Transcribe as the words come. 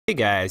Hey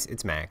guys,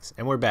 it's Max,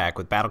 and we're back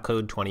with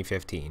Battlecode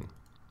 2015.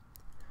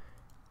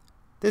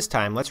 This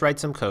time, let's write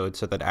some code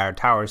so that our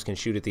towers can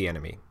shoot at the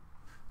enemy.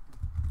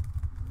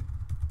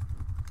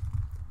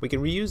 We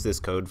can reuse this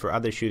code for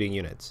other shooting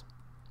units.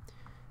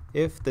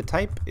 If the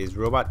type is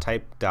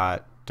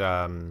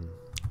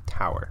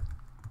robot_type.tower,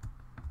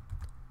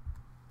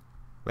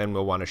 then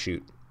we'll want to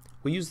shoot.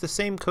 We'll use the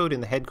same code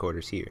in the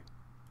headquarters here.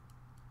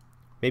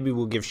 Maybe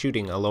we'll give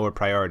shooting a lower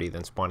priority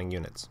than spawning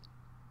units.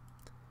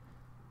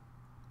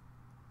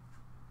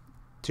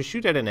 To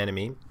shoot at an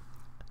enemy,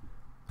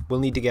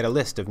 we'll need to get a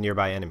list of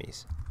nearby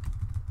enemies.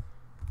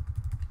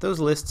 Those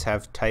lists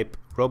have type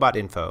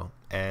robot_info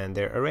and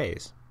they're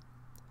arrays.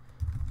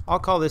 I'll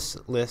call this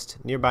list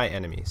nearby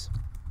enemies.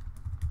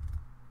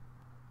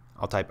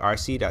 I'll type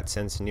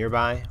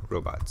rc.sense_nearby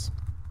robots.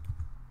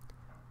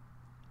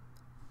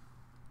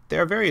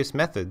 There are various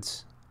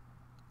methods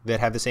that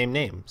have the same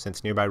name,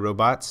 sense_nearby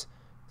robots,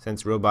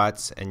 sense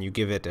robots, and you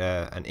give it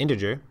an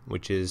integer,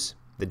 which is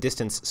the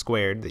distance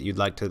squared that you'd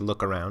like to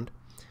look around.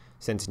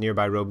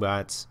 sense_nearby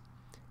robots,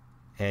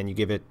 and you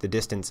give it the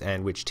distance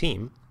and which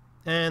team,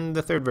 and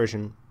the third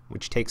version,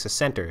 which takes a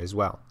center as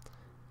well.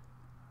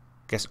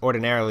 I guess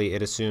ordinarily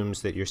it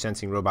assumes that you're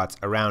sensing robots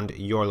around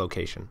your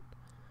location.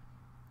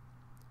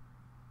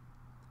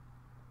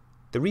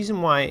 The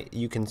reason why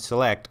you can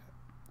select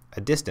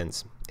a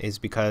distance is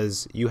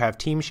because you have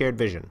team shared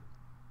vision.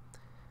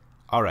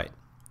 Alright,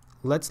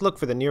 let's look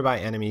for the nearby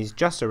enemies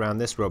just around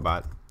this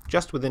robot,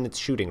 just within its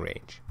shooting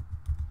range.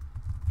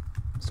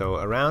 So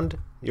around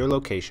your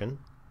location,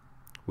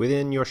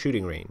 within your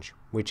shooting range,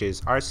 which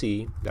is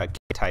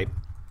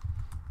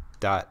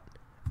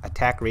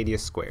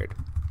rc.getType.attackRadius².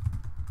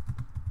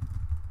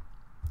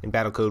 In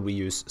Battlecode we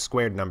use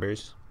squared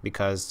numbers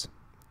because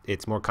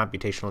it's more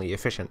computationally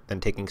efficient than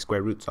taking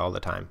square roots all the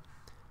time.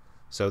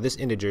 So this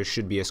integer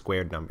should be a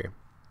squared number.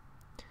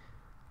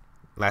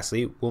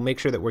 Lastly, we'll make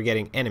sure that we're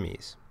getting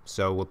enemies.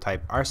 So we'll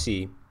type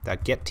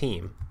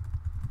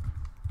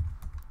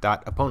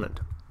rc.getTeam.opponent.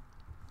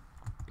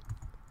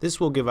 This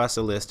will give us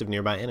a list of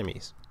nearby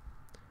enemies.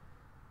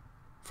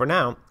 For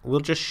now, we'll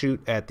just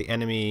shoot at the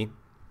enemy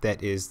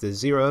that is the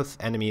 0th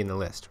enemy in the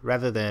list,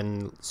 rather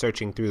than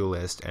searching through the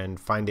list and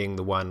finding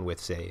the one with,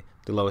 say,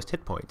 the lowest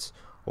hit points,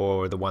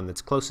 or the one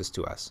that's closest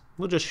to us.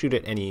 We'll just shoot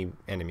at any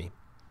enemy.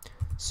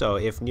 So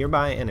if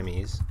nearby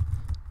enemies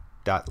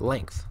dot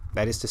length,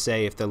 that is to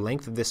say if the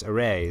length of this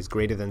array is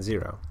greater than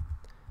 0,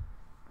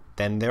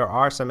 then there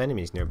are some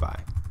enemies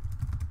nearby.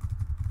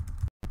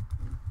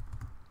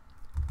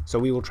 So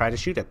we will try to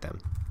shoot at them.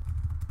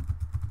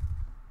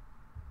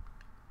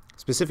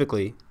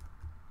 Specifically,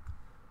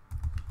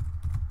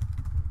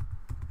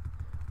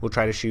 we'll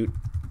try to shoot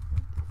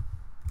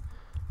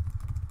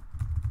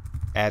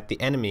at the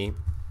enemy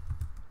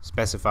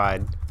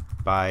specified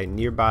by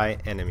nearby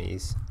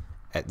enemies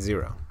at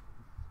 0,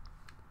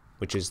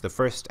 which is the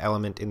first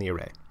element in the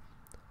array.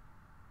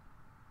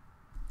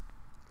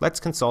 Let's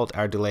consult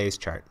our delays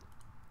chart.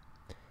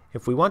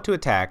 If we want to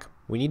attack,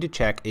 we need to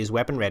check is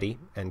weapon ready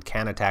and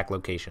can attack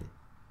location.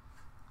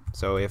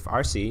 So if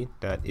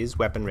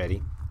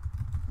rc.isWeaponReady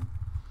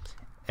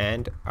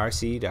and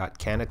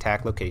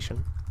rc.canAttack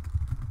location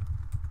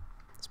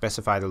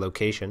specify the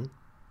location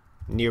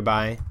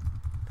nearby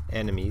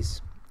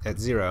enemies at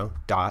 0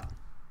 dot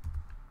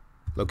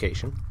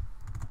location,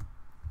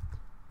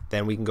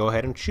 then we can go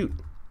ahead and shoot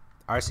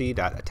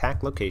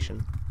rc.attack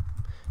location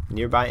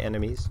nearby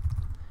enemies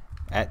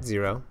at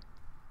 0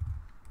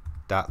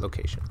 dot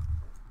location.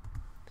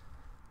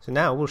 So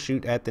now we'll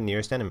shoot at the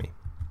nearest enemy.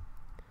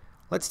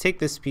 Let's take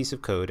this piece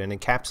of code and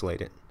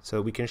encapsulate it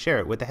so we can share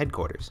it with the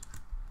headquarters.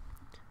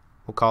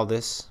 We'll call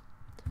this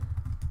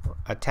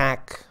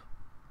attack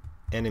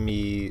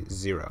enemy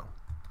 0.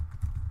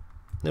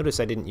 Notice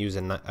I didn't use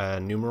a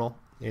numeral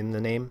in the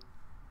name.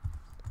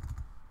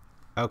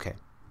 Okay.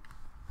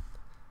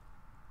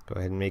 Go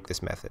ahead and make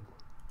this method.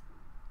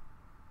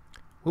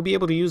 We'll be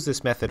able to use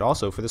this method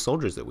also for the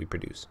soldiers that we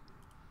produce.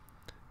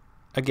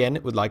 Again,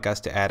 it would like us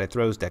to add a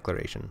throws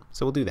declaration,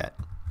 so we'll do that.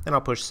 And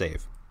I'll push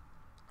save.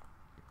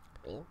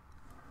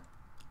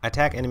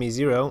 Attack enemy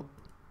 0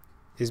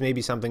 is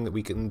maybe something that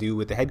we can do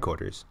with the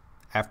headquarters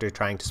after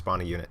trying to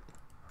spawn a unit.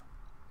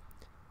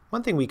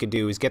 One thing we could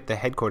do is get the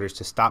headquarters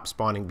to stop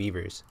spawning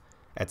beavers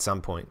at some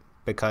point,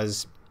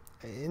 because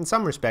in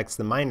some respects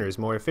the miner is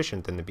more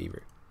efficient than the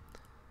beaver.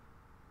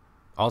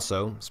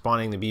 Also,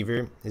 spawning the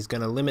beaver is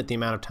going to limit the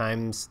amount of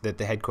times that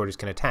the headquarters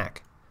can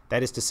attack.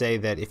 That is to say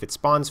that if it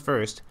spawns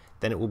first,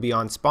 then it will be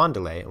on spawn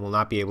delay and will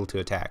not be able to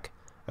attack,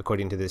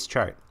 according to this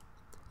chart.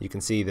 You can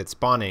see that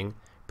spawning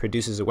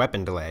produces a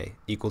weapon delay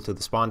equal to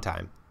the spawn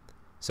time,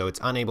 so it's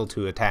unable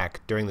to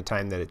attack during the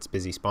time that it's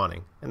busy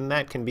spawning, and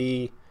that can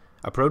be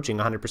approaching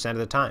 100% of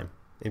the time.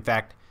 In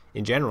fact,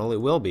 in general,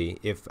 it will be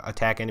if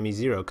attack enemy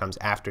 0 comes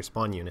after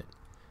spawn unit.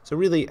 So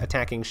really,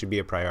 attacking should be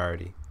a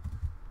priority.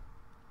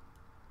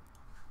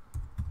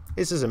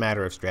 This is a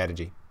matter of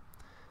strategy.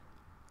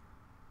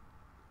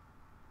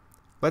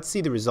 Let's see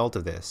the result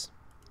of this.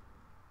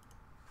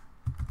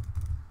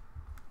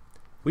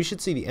 We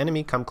should see the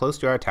enemy come close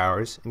to our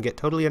towers and get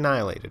totally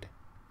annihilated.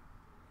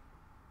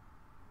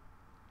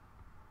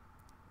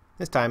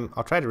 This time,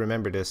 I'll try to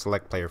remember to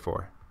select player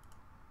 4.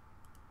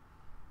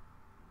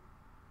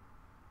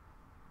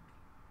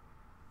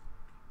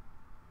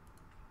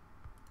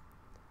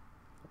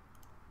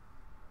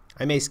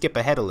 I may skip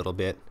ahead a little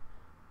bit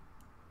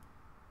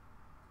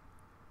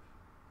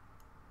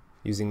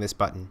using this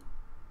button.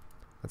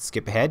 Let's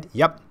skip ahead.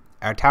 Yep,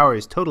 our tower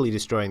is totally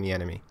destroying the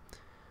enemy.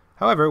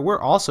 However,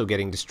 we're also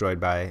getting destroyed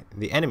by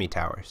the enemy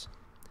towers.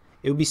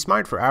 It would be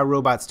smart for our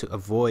robots to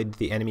avoid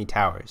the enemy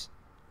towers.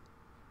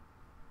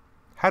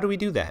 How do we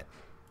do that?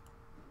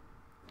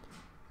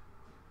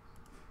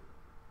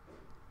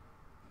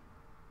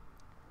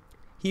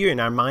 Here in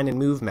our mine and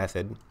move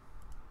method,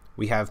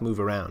 we have move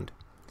around.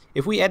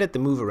 If we edit the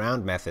move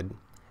around method,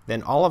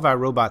 then all of our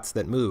robots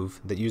that move,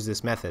 that use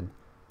this method,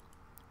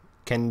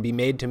 can be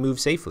made to move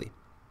safely.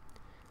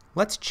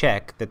 Let's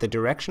check that the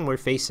direction we're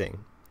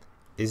facing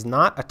is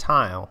not a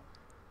tile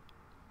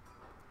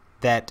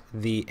that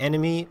the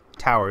enemy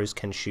towers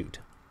can shoot.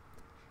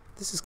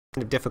 This is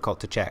kind of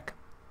difficult to check.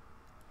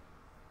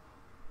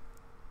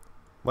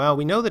 Well,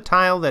 we know the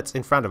tile that's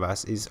in front of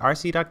us is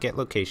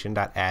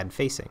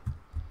rc.getLocation.addFacing.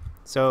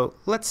 So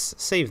let's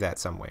save that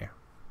somewhere.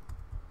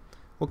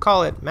 We'll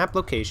call it map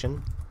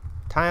location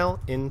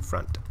tile in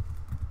front.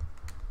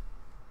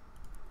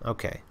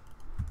 Okay.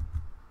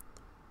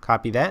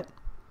 Copy that.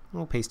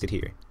 We'll paste it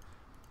here.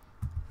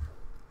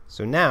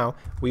 So now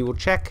we will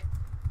check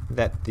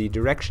that the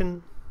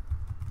direction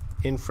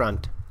in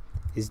front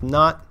is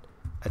not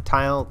a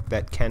tile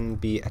that can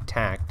be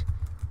attacked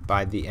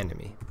by the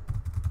enemy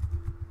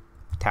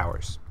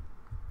towers.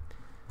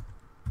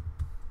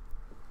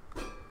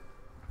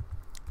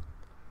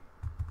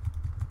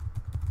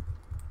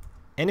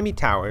 Enemy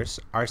towers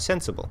are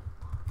sensible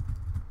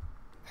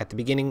at the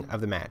beginning of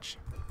the match.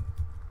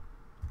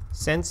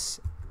 Sense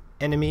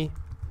enemy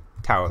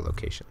tower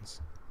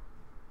locations.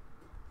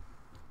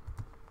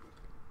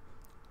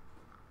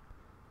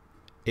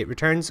 It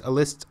returns a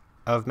list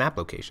of map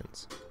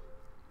locations.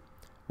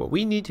 What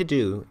we need to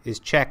do is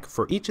check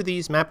for each of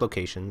these map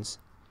locations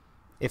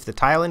if the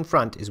tile in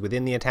front is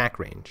within the attack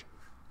range.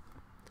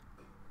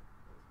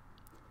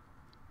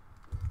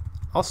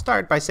 I'll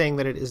start by saying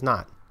that it is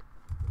not.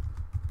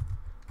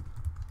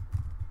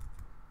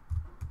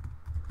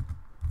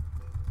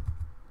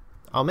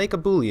 I'll make a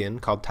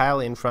boolean called tile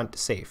in front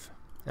safe,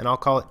 and I'll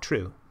call it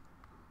true.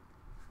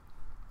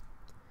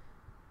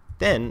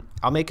 Then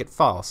I'll make it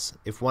false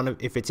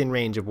if it's in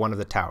range of one of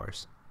the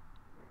towers.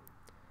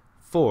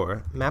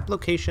 For map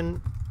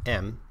location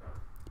M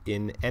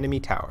in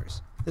enemy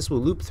towers, this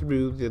will loop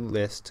through the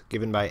list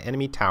given by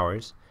enemy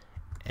towers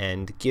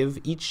and give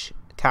each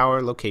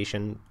tower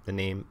location the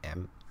name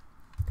M.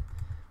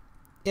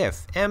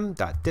 If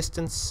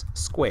m.distance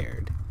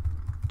squared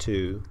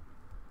to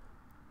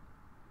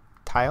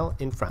tile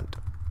in front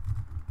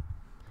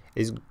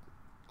is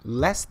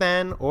less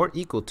than or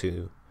equal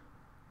to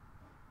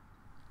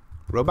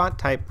robot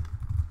type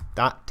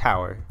dot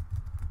tower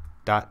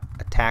dot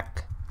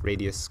attack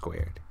radius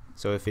squared.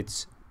 So if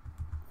it's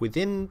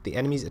within the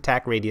enemy's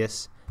attack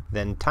radius,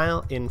 then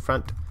tile in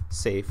front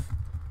safe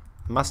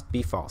must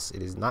be false.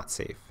 It is not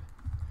safe.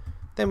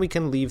 Then we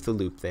can leave the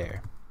loop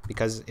there,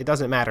 because it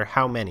doesn't matter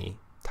how many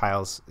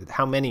tiles,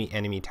 how many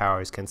enemy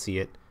towers can see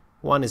it.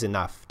 One is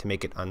enough to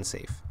make it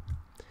unsafe.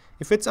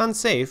 If it's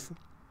unsafe,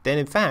 then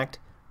in fact,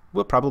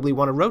 we'll probably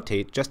want to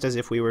rotate just as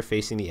if we were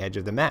facing the edge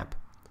of the map.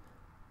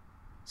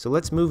 So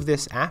let's move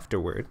this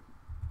afterward.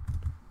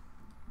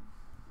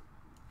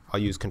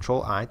 I'll use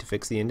Control-I to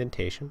fix the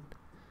indentation.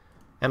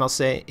 And I'll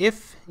say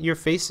if you're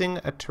facing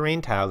a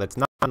terrain tile that's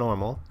not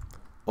normal,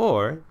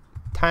 or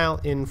tile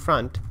in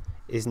front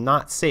is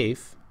not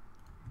safe,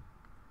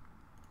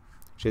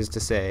 which is to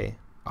say,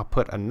 I'll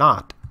put a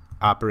not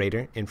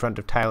operator in front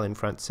of tile in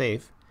front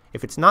safe.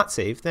 If it's not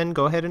safe, then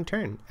go ahead and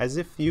turn, as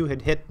if you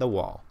had hit the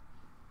wall.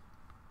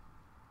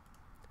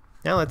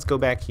 Now let's go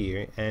back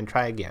here and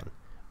try again.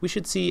 We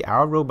should see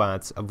our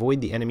robots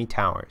avoid the enemy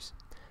towers.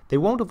 They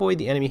won't avoid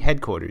the enemy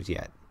headquarters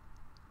yet,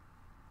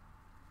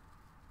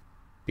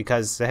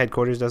 because the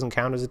headquarters doesn't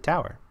count as a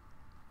tower.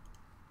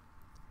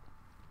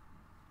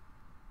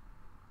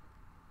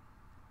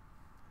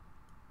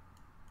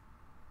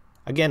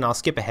 Again, I'll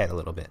skip ahead a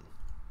little bit.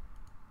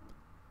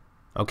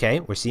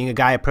 Okay, we're seeing a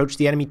guy approach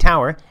the enemy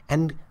tower,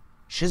 and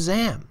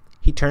shazam!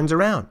 He turns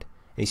around,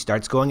 and he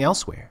starts going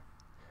elsewhere.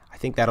 I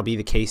think that'll be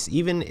the case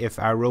even if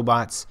our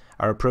robots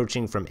are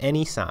approaching from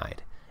any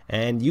side.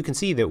 And you can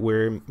see that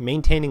we're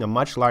maintaining a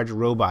much larger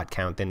robot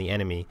count than the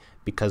enemy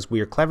because we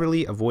are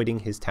cleverly avoiding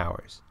his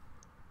towers.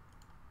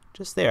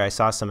 Just there I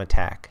saw some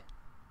attack.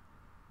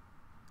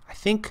 I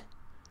think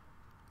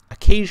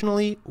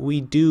occasionally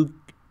we do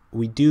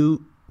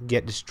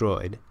get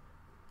destroyed.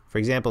 For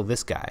example,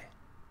 this guy.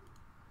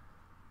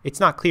 It's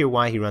not clear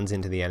why he runs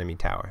into the enemy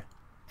tower.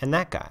 And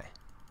that guy.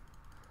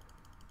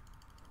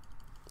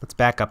 Let's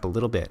back up a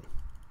little bit.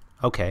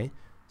 Okay,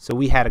 so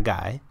we had a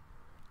guy.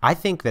 I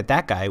think that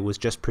that guy was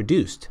just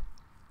produced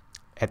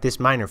at this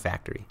miner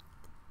factory.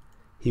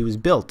 He was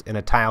built in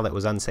a tile that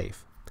was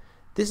unsafe.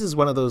 This is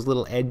one of those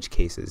little edge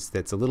cases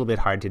that's a little bit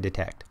hard to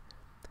detect.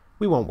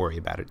 We won't worry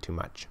about it too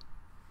much.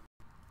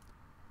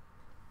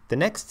 The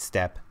next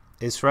step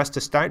is for us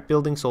to start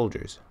building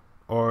soldiers,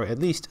 or at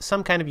least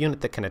some kind of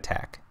unit that can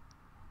attack.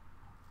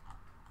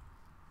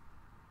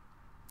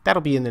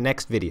 That'll be in the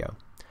next video.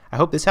 I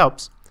hope this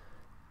helps.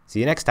 See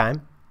you next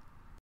time.